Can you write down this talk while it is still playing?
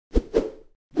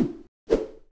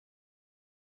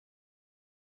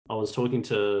I was talking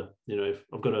to,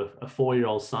 I've got a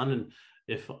 4-year-old son, and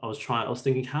if I was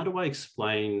thinking, how do I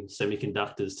explain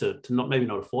semiconductors to not, maybe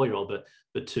not a 4-year-old,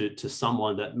 but to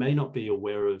someone that may not be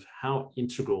aware of how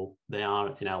integral they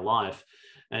are in our life.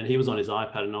 And he was on his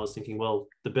iPad, and I was thinking, well,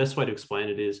 the best way to explain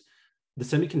it is the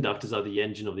semiconductors are the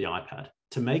engine of the iPad.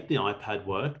 To make the iPad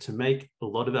work, to make a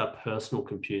lot of our personal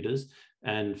computers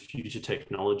and future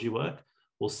technology work,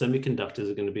 well, semiconductors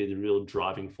are going to be the real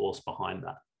driving force behind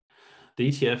that. The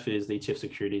ETF is the ETF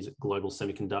Securities Global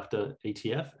Semiconductor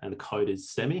ETF, and the code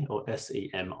is SEMI, or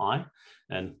SEMI.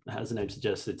 And as the name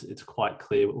suggests, it's quite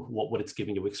clear what it's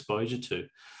giving you exposure to.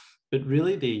 But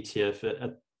really, the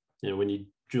ETF, when you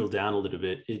drill down a little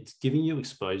bit, it's giving you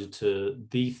exposure to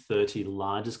the 30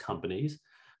 largest companies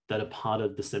that are part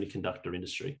of the semiconductor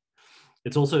industry.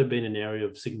 It's also been an area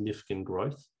of significant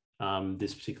growth,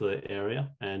 this particular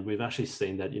area. And we've actually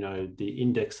seen that, the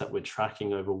index that we're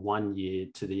tracking over 1 year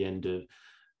to the end of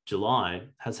July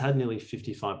has had nearly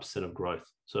 55% of growth.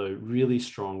 So really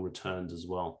strong returns as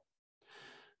well.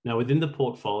 Now, within the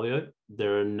portfolio,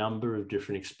 there are a number of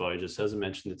different exposures. As I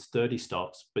mentioned, it's 30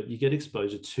 stocks, but you get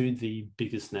exposure to the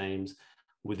biggest names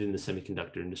within the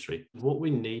semiconductor industry. What we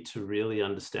need to really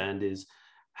understand is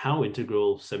how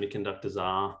integral semiconductors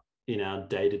are in our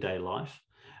day-to-day life.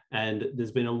 And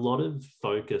there's been a lot of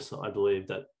focus, I believe,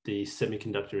 that the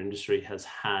semiconductor industry has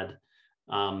had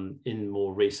in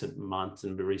more recent months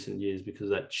and recent years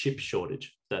because of that chip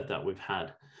shortage that we've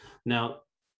had. Now,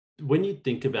 when you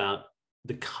think about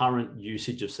the current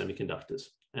usage of semiconductors,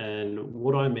 and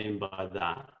what I mean by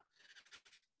that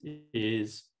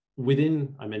is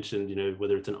within, I mentioned,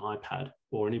 whether it's an iPad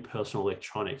or any personal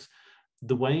electronics,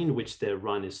 the way in which they're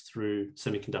run is through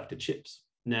semiconductor chips.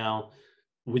 Now,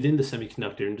 within the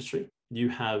semiconductor industry, you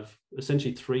have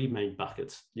essentially 3 main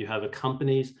buckets. You have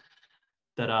companies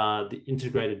that are the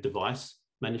integrated device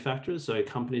manufacturers, so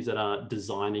companies that are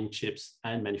designing chips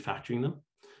and manufacturing them.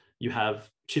 You have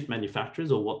chip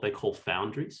manufacturers, or what they call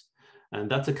foundries. And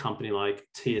that's a company like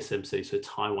TSMC, so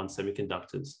Taiwan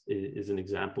Semiconductors is an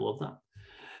example of that.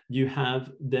 You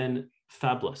have then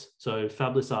fabless. So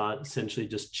fabless are essentially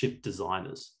just chip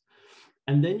designers.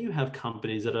 And then you have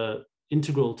companies that are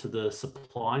integral to the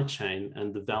supply chain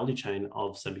and the value chain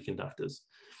of semiconductors.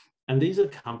 And these are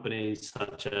companies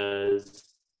such as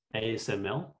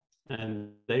Asml, and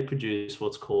they produce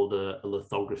what's called a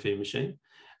lithography machine.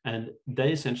 And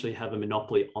they essentially have a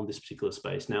monopoly on this particular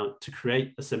space. Now, to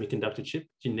create a semiconductor chip,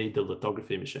 you need the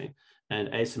lithography machine. And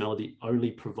ASML are the only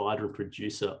provider and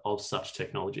producer of such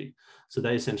technology. So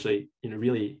they essentially,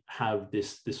 really have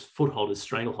this foothold, this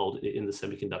stranglehold in the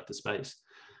semiconductor space.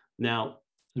 Now,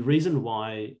 the reason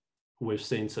why we've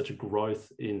seen such a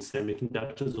growth in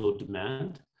semiconductors or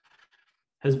demand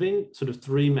has been sort of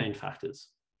 3 main factors.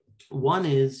 One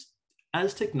is,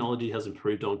 as technology has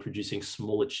improved on producing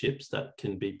smaller chips that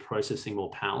can be processing more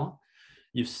power,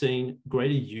 you've seen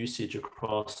greater usage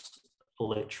across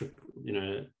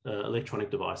electronic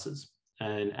devices,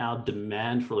 and our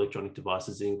demand for electronic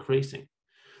devices is increasing.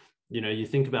 You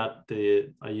think about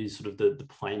I use sort of the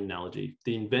plane analogy.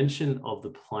 The invention of the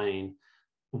plane,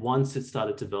 once it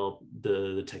started to develop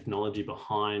the technology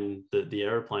behind the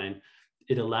airplane,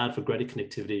 it allowed for greater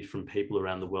connectivity from people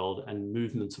around the world and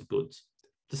movements of goods.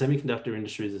 The semiconductor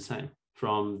industry is the same.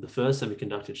 From the first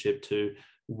semiconductor chip to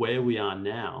where we are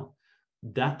now,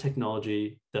 that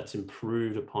technology that's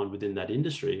improved upon within that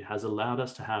industry has allowed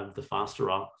us to have the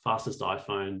fastest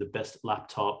iPhone, the best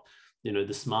laptop,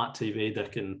 the smart TV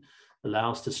that can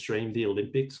allow us to stream the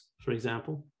Olympics, for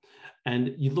example.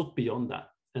 And you look beyond that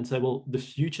and say, well, the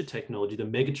future technology, the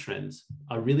mega trends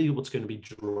are really what's going to be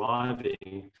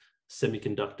driving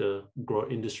semiconductor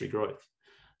industry growth.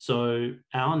 So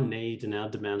our needs and our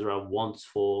demands, or our wants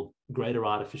for greater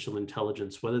artificial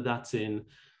intelligence, whether that's in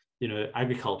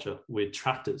agriculture with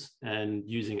tractors and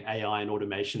using AI and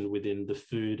automation within the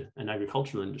food and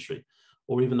agricultural industry,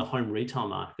 or even the home retail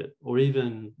market, or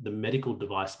even the medical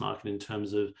device market in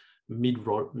terms of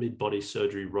mid-body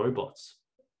surgery robots,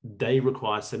 they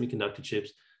require semiconductor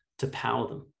chips to power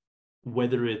them.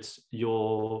 Whether it's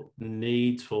your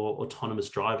needs for autonomous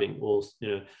driving or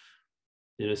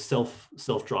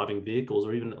self-driving vehicles,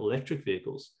 or even electric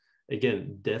vehicles,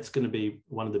 again, that's going to be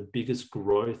one of the biggest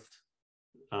growth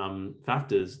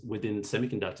factors within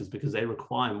semiconductors, because they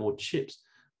require more chips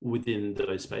within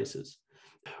those spaces.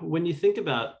 When you think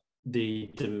about the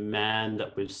demand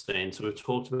that we've seen, so we've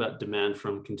talked about demand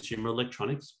from consumer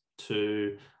electronics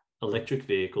to electric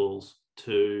vehicles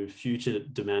to future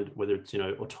demand, whether it's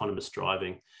autonomous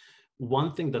driving.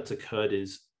 One thing that's occurred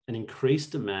is an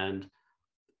increased demand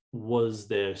was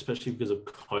there, especially because of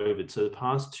COVID. So the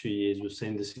past 2 years, we've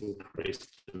seen this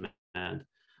increased demand.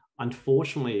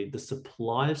 unfortunately, the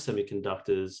supply of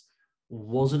semiconductors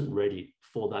wasn't ready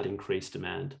for that increased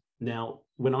demand. Now,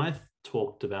 when I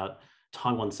talked about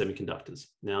Taiwan Semiconductors,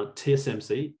 now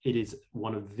TSMC, it is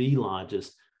one of the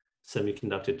largest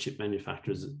semiconductor chip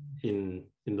manufacturers in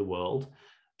the world.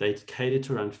 They cater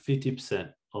to around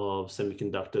 50% of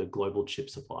semiconductor global chip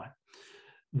supply.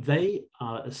 They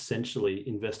are essentially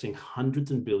investing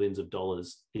hundreds and billions of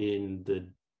dollars in the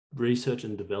research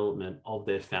and development of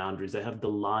their foundries. They have the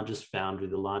largest foundry,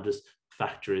 the largest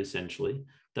factory essentially,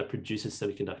 that produces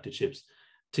semiconductor chips.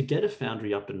 To get a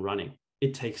foundry up and running,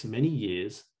 it takes many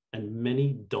years and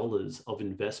many dollars of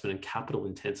investment and capital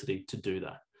intensity to do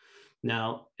that.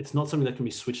 Now, it's not something that can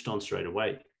be switched on straight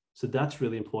away. So that's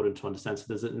really important to understand. So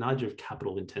there's an idea of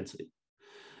capital intensity.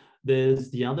 There's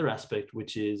the other aspect,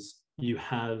 which is you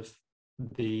have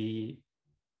the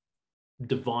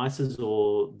devices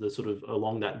or the sort of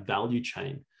along that value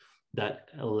chain that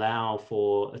allow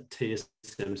for a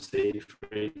TSMC,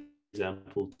 for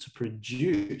example, to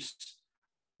produce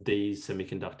these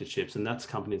semiconductor chips. And that's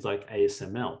companies like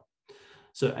ASML.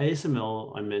 So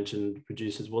ASML, I mentioned,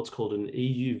 produces what's called an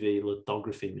EUV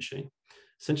lithography machine.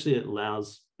 Essentially, it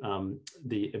allows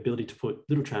the ability to put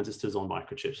little transistors on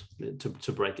microchips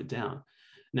to break it down.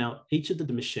 Now, each of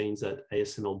the machines that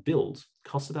ASML builds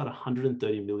costs about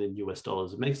 $130 million US.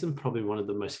 It makes them probably one of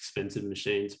the most expensive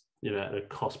machines, at a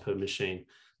cost per machine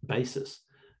basis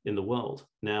in the world.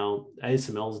 Now,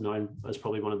 ASML is known as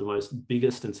probably one of the most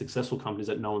biggest and successful companies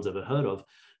that no one's ever heard of,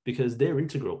 because they're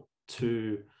integral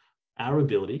to our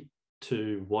ability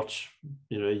to watch,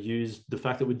 use the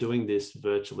fact that we're doing this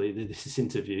virtually, this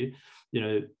interview,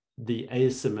 the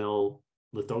ASML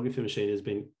lithography machine has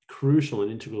been crucial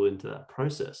and integral into that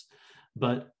process.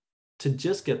 But to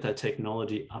just get that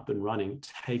technology up and running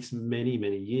takes many,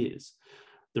 many years.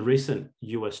 The recent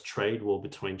US trade war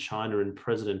between China and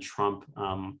President Trump,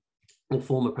 or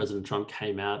former President Trump,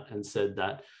 came out and said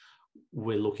that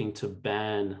we're looking to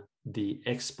ban the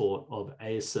export of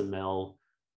ASML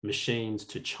machines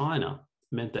to China,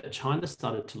 meant that China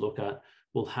started to look at,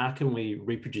 well, how can we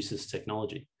reproduce this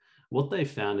technology? What they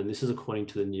found, and this is according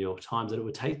to the New York Times, that it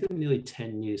would take them nearly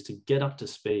 10 years to get up to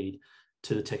speed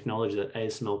to the technology that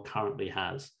ASML currently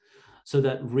has. So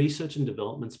that research and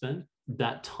development spend,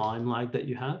 that time lag that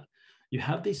you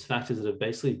have these factors that are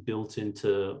basically built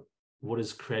into what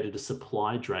has created a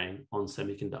supply drain on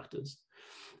semiconductors.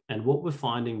 And what we're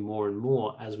finding more and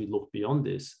more as we look beyond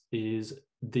this is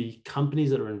the companies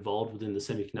that are involved within the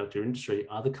semiconductor industry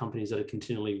are the companies that are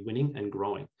continually winning and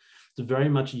growing. It's very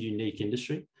much a unique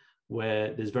industry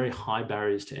where there's very high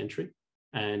barriers to entry.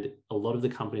 And a lot of the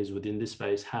companies within this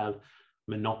space have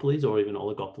monopolies or even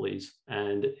oligopolies.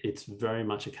 And it's very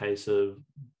much a case of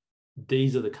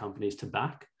these are the companies to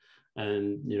back.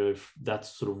 And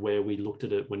that's sort of where we looked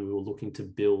at it when we were looking to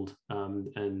build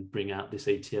and bring out this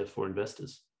ETF for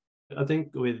investors. I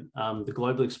think with the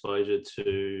global exposure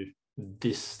to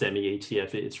this SEMI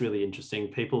ETF, it's really interesting.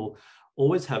 People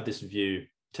always have this view,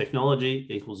 technology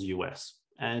equals US.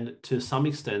 And to some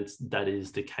extent, that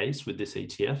is the case with this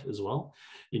ETF as well.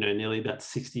 Nearly about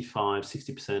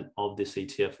 60% of this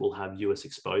ETF will have US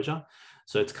exposure.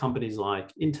 So it's companies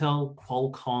like Intel,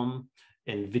 Qualcomm,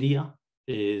 NVIDIA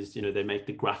they make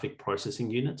the graphic processing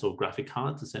units or graphic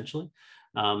cards essentially.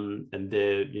 And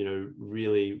they're,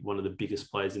 really one of the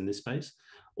biggest players in this space,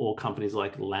 or companies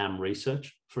like Lam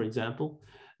Research, for example.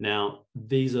 Now,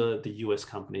 these are the US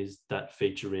companies that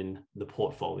feature in the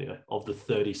portfolio of the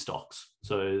 30 stocks.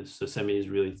 So SEMI is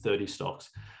really 30 stocks,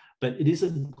 but it is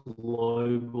a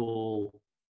global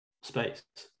space.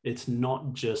 It's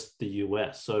not just the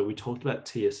US. So we talked about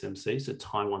TSMC, so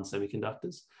Taiwan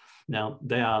Semiconductors. Now,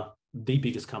 they are the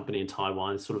biggest company in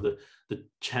Taiwan, sort of the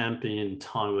champion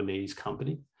Taiwanese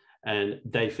company, and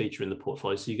they feature in the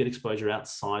portfolio. So you get exposure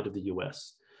outside of the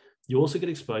US. You also get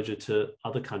exposure to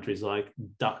other countries like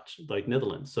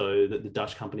Netherlands. So the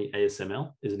Dutch company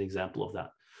ASML is an example of that.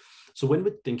 So when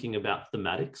we're thinking about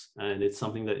thematics, and it's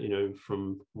something that,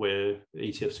 from where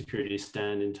ETF Securities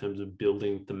stand in terms of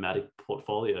building thematic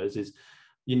portfolios, is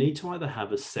you need to either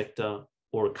have a sector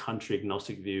or a country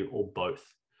agnostic view or both.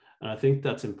 And I think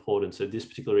that's important. So this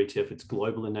particular ETF, it's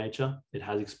global in nature. It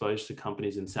has exposure to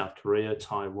companies in South Korea,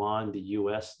 Taiwan, the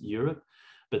US, Europe.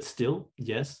 But still,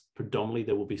 yes, predominantly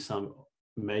there will be some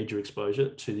major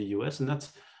exposure to the US. And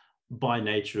that's by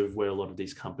nature of where a lot of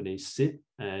these companies sit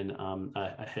and are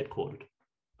headquartered.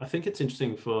 I think it's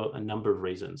interesting for a number of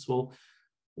reasons. Well,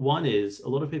 one is a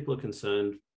lot of people are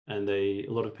concerned, and a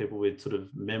lot of people with sort of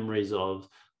memories of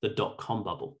the dot-com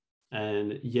bubble.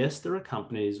 And yes, there are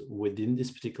companies within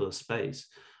this particular space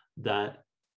that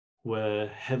were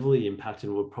heavily impacted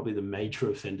and were probably the major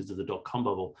offenders of the dot-com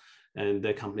bubble, and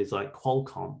they're companies like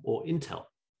Qualcomm or Intel.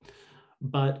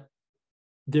 But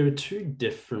there are two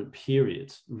different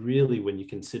periods, really, when you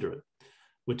consider it.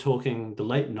 We're talking the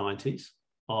late 90s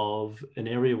of an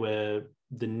area where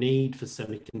the need for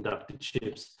semiconductor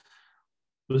chips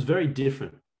was very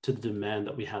different to the demand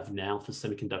that we have now for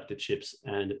semiconductor chips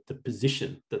and the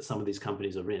position that some of these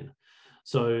companies are in.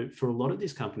 So for a lot of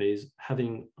these companies,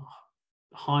 having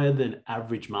higher than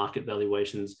average market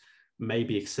valuations may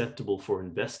be acceptable for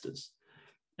investors.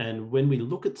 And when we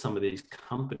look at some of these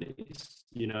companies,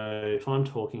 if I'm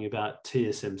talking about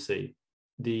TSMC,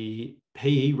 the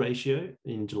PE ratio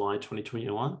in July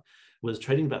 2021 was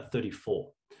trading about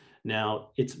 34. Now,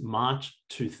 its March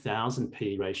 2000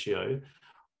 PE ratio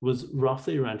was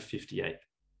roughly around 58.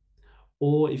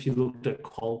 Or if you looked at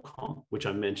Qualcomm, which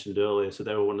I mentioned earlier, so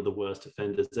they were one of the worst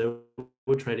offenders, they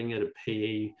were trading at a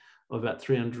PE of about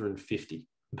 350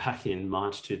 back in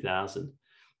March 2000.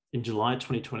 In July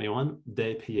 2021,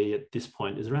 their PE at this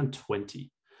point is around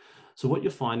 20. So what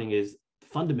you're finding is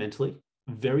fundamentally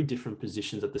very different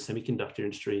positions that the semiconductor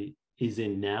industry is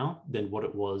in now than what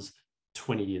it was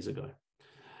 20 years ago.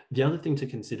 The other thing to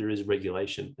consider is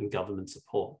regulation and government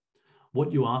support.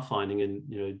 What you are finding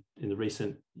in the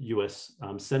recent US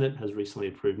Senate has recently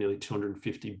approved nearly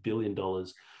 $250 billion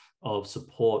of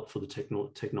support for the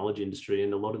technology industry.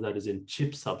 And a lot of that is in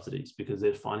chip subsidies, because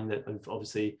they're finding that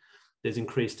obviously there's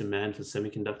increased demand for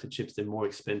semiconductor chips. They're more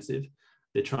expensive.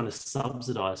 They're trying to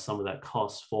subsidize some of that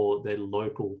cost for their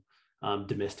local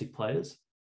domestic players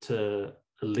to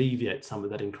alleviate some of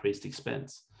that increased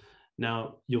expense.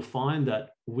 Now, you'll find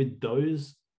that with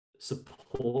those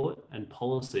support and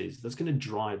policies, that's going to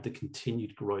drive the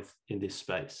continued growth in this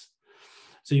space.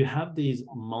 So you have these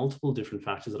multiple different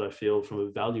factors that I feel from a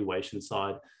valuation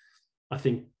side, I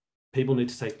think people need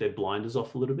to take their blinders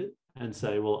off a little bit and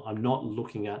say, well, I'm not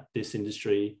looking at this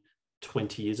industry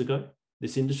 20 years ago.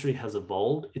 This industry has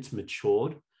evolved, it's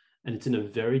matured, and it's in a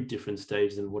very different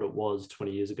stage than what it was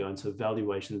 20 years ago. And so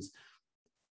valuations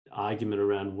argument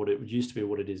around what it used to be,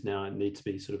 what it is now, it needs to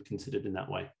be sort of considered in that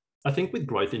way. I think with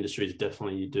growth industries,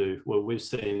 definitely you do. Well, we've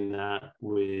seen that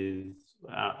with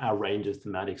our range of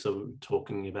thematics of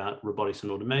talking about robotics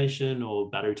and automation or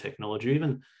battery technology, or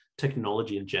even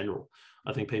technology in general.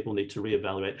 I think people need to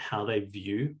reevaluate how they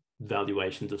view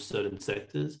valuations of certain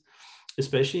sectors,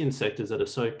 especially in sectors that are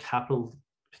so capital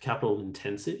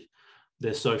intensive.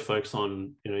 They're so focused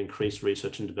on increased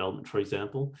research and development, for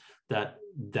example, that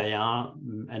they are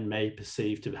and may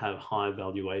perceive to have higher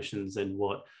valuations than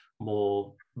what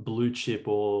more blue chip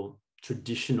or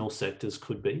traditional sectors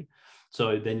could be.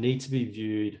 So they need to be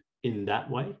viewed in that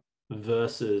way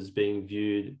versus being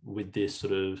viewed with this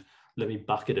sort of, let me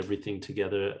bucket everything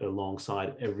together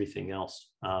alongside everything else,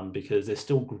 because there's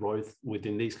still growth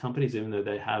within these companies, even though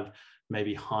they have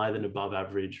maybe higher than above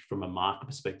average from a market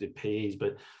perspective PEs.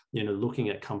 But looking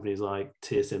at companies like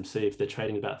TSMC, if they're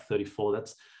trading about 34,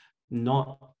 that's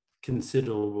not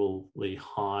considerably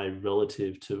high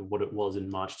relative to what it was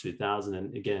in March 2000.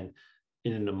 And again,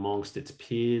 in and amongst its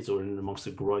peers or in and amongst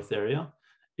the growth area,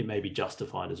 it may be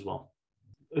justified as well.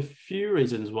 A few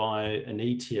reasons why an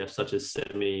ETF such as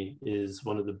Semi is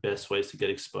one of the best ways to get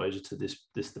exposure to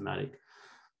this thematic.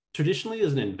 Traditionally,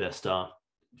 as an investor,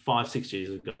 5-6 years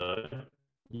ago,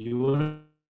 you wanted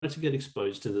to get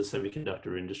exposed to the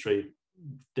semiconductor industry.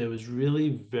 There was really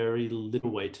very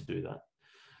little way to do that.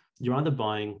 You're either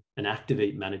buying an active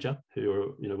ETP manager,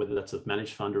 who, whether that's a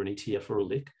managed fund or an ETF or a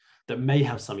LIC, that may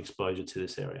have some exposure to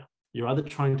this area. You're either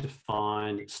trying to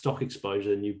find stock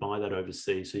exposure and you buy that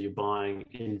overseas. So you're buying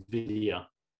NVIDIA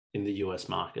in the US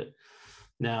market.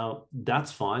 Now,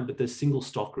 that's fine, but there's single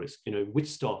stock risk. Which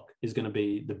stock is going to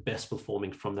be the best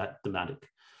performing from that thematic?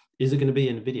 Is it going to be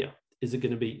NVIDIA? Is it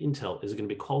going to be Intel? Is it going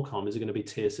to be Qualcomm? Is it going to be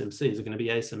TSMC? Is it going to be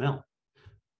Asml?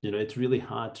 It's really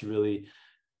hard to really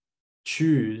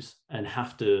choose and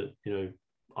have to,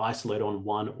 isolate on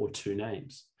one or two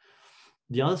names.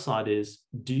 The other side is,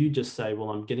 do you just say, well,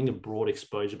 I'm getting a broad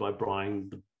exposure by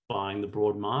buying the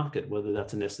broad market, whether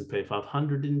that's an S&P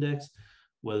 500 index,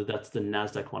 whether that's the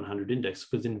NASDAQ 100 index,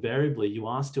 because invariably you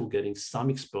are still getting some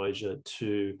exposure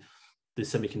to the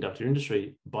semiconductor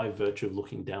industry by virtue of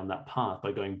looking down that path,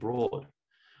 by going broad.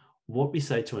 What we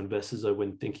say to investors, though,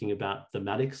 when thinking about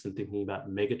thematics and thinking about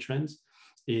mega trends,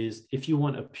 is if you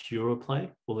want a purer play,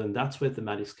 well, then that's where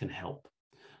thematics can help.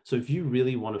 So if you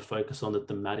really want to focus on the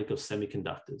thematic of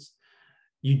semiconductors,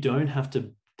 you don't have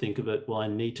to think of it, well, I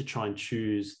need to try and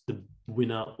choose the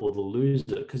winner or the loser,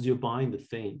 because you're buying the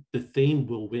theme. The theme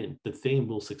will win. The theme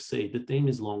will succeed. The theme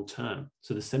is long-term.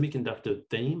 So the semiconductor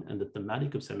theme and the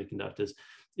thematic of semiconductors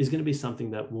is going to be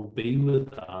something that will be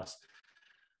with us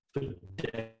for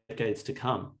decades to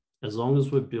come. As long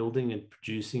as we're building and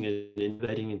producing and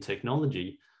innovating in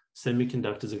technology,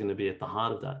 semiconductors are going to be at the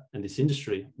heart of that, and this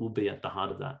industry will be at the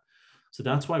heart of that. So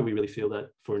that's why we really feel that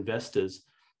for investors,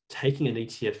 taking an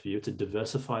ETF view to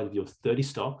diversify your 30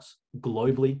 stocks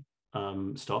globally,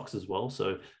 stocks as well.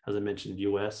 So as I mentioned,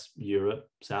 US, Europe,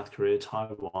 South Korea,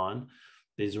 Taiwan,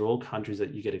 these are all countries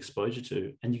that you get exposure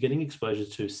to, and you're getting exposure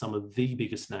to some of the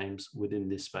biggest names within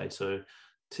this space. So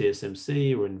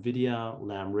TSMC or NVIDIA,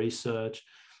 Lam Research,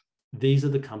 these are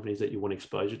the companies that you want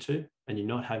exposure to, and you're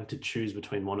not having to choose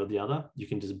between one or the other. You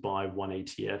can just buy one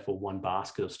ETF or one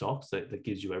basket of stocks that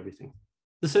gives you everything.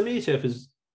 The semi ETF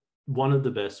is one of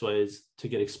the best ways to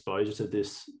get exposure to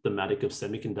this thematic of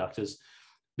semiconductors,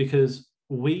 because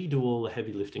we do all the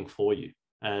heavy lifting for you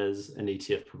as an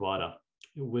ETF provider.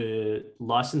 We're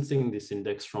licensing this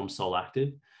index from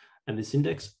Solactive, and this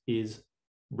index is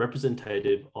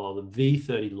representative of the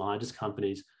 30 largest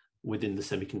companies within the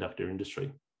semiconductor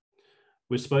industry.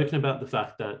 We've spoken about the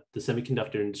fact that the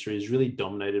semiconductor industry is really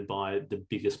dominated by the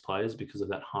biggest players because of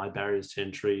that high barriers to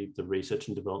entry, the research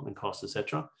and development costs,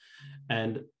 etc.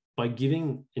 And by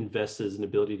giving investors an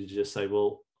ability to just say,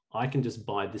 well, I can just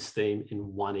buy this theme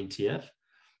in one ETF,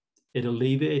 it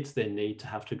alleviates their need to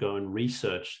have to go and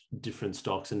research different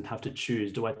stocks and have to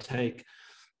choose, do I take,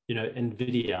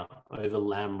 NVIDIA over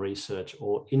Lam Research,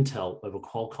 or Intel over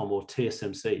Qualcomm, or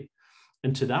TSMC?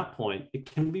 And to that point, it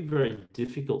can be very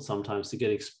difficult sometimes to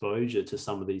get exposure to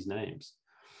some of these names.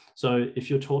 So if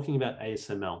you're talking about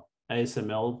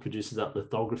ASML produces that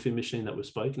lithography machine that we've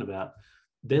spoken about.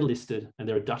 They're listed and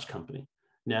they're a Dutch company.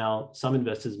 Now, some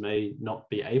investors may not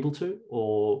be able to,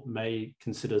 or may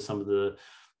consider some of the,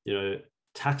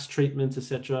 tax treatments,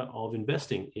 etc., of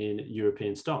investing in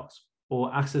European stocks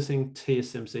or accessing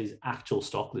TSMC's actual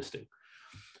stock listing.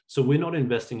 So we're not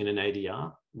investing in an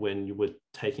ADR when you were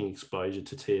taking exposure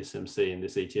to TSMC in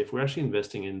this ETF. We're actually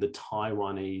investing in the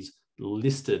Taiwanese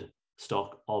listed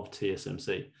stock of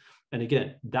TSMC. And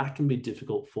again, that can be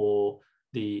difficult for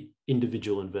the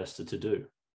individual investor to do.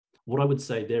 What I would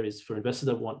say there is, for investors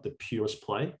that want the purest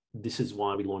play, this is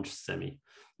why we launched Semi.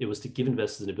 It was to give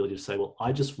investors an ability to say, well,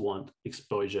 I just want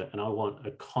exposure, and I want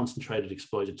a concentrated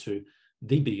exposure to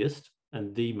the biggest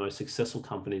and the most successful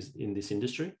companies in this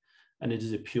industry. And it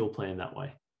is a pure play in that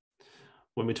way.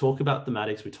 When we talk about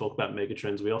thematics, we talk about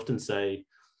megatrends, we often say,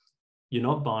 you're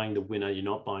not buying the winner, you're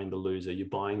not buying the loser, you're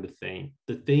buying the theme.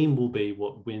 The theme will be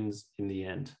what wins in the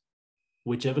end.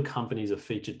 Whichever companies are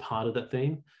featured part of that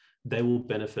theme, they will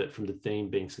benefit from the theme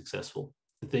being successful.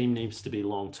 The theme needs to be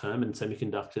long-term, and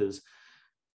semiconductors,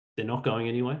 they're not going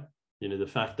anywhere. The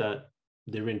fact that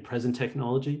they're in present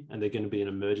technology and they're going to be an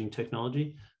emerging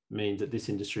technology means that this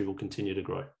industry will continue to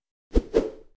grow.